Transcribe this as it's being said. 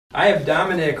I have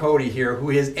Dominic Hoty here, who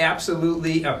is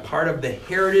absolutely a part of the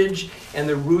heritage and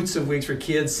the roots of Wigs for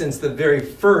Kids since the very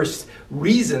first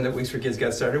reason that Wigs for Kids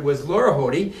got started was Laura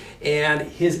Hoty and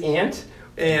his aunt.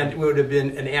 And it would have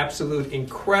been an absolute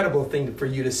incredible thing for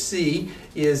you to see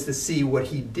is to see what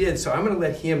he did. So I'm going to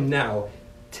let him now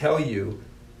tell you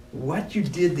what you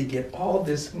did to get all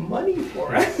this money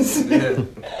for us. Yeah.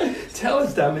 Tell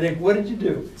us, Dominic, what did you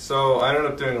do? So I ended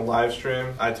up doing a live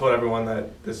stream. I told everyone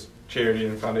that this charity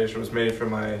and foundation was made for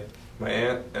my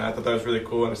aunt, and I thought that was really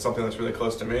cool and it's something that's really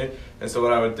close to me. And so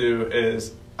what I would do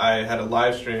is I had a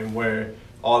live stream where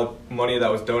all the money that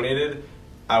was donated,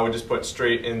 I would just put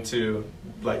straight into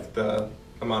like the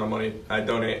amount of money I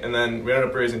donate. And then we ended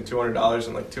up raising $200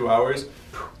 in like 2 hours.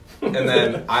 And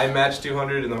then I matched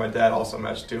 200, and then my dad also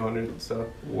matched 200. So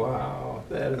wow,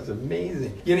 that is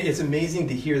amazing. You know, it's amazing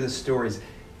to hear the stories.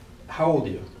 How old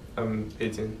are you? I'm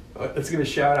 18. Let's give a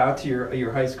shout out to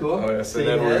your high school. Oh yeah, St.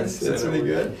 Ed's. That's really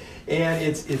good. And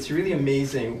it's really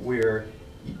amazing where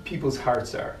people's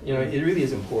hearts are. You know, it really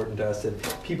is important to us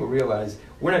that people realize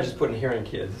we're not just putting hair on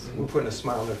kids. We're putting a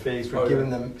smile on their face. We're giving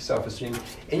them self-esteem.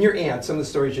 And your aunt, some of the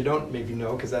stories you don't maybe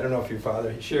know, because I don't know if your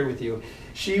father shared with you,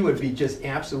 she would be just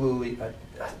absolutely a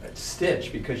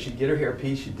stitch because she'd get her hair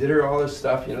piece. She did all her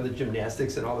stuff, you know, the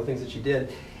gymnastics and all the things that she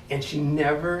did. And she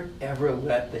never, ever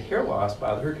let the hair loss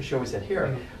bother her because she always had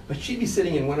hair. But she'd be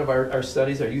sitting in one of our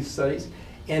studies, our youth studies,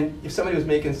 and if somebody was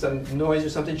making some noise or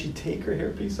something, she'd take her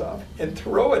hairpiece off and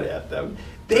throw it at them.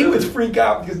 They would freak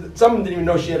out because some of them didn't even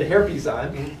know she had a hairpiece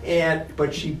on.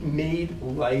 But she made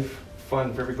life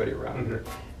fun for everybody around her.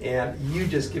 And you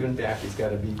just giving back has got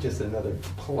to be just another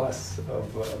plus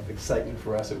of excitement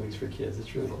for us at Wigs for Kids.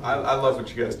 It's really cool. I love what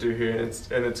you guys do here,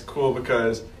 and it's cool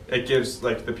because it gives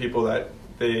like the people that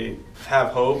they have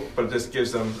hope, but it just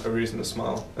gives them a reason to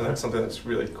smile, and that's something that's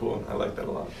really cool, and I like that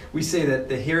a lot. We say that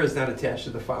the hair is not attached to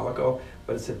the follicle,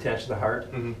 but it's attached to the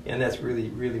heart, and that's really,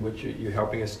 really what you're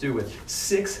helping us do with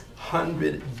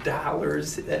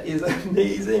 $600. That is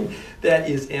amazing. That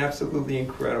is absolutely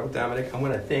incredible, Dominic. I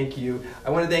want to thank you. I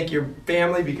want to thank your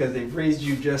family because they've raised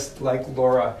you just like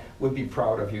Laura would be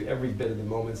proud of you every bit of the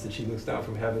moments that she looks down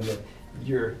from heaven that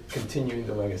you're continuing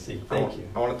the legacy. Thank you.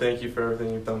 I want to thank you for everything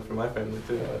you've done for my family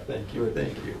too. Thank you,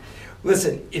 thank you.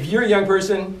 Listen, if you're a young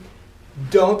person,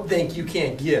 don't think you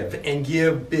can't give, and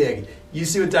give big. You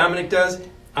see what Dominic does?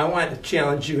 I want to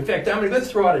challenge you. In fact, Dominic, let's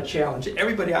throw out a challenge to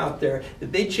everybody out there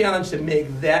that they challenge to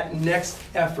make that next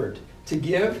effort to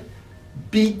give.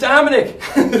 Beat Dominic.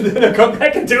 Come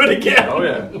back and do it again. Oh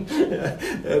yeah.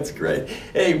 That's great.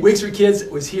 Hey, Wigs for Kids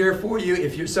was here for you.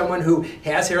 If you're someone who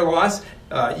has hair loss,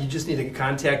 you just need to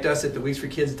contact us at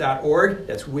thewigsforkids.org.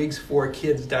 That's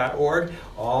wigsforkids.org,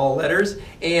 all letters.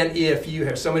 And if you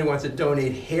have somebody who wants to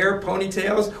donate hair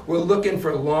ponytails, we're looking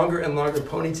for longer and longer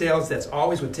ponytails. That's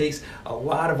always what takes a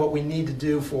lot of what we need to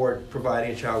do for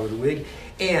providing a child with a wig.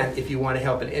 And if you want to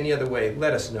help in any other way,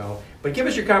 let us know. But give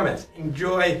us your comments.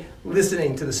 Enjoy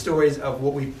listening to the stories of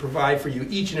what we provide for you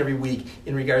each and every week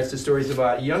in regards to stories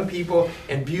about young people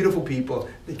and beautiful people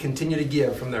that continue to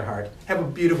give from their heart. Have a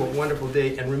beautiful, wonderful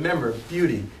day. And remember,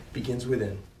 beauty begins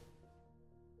within.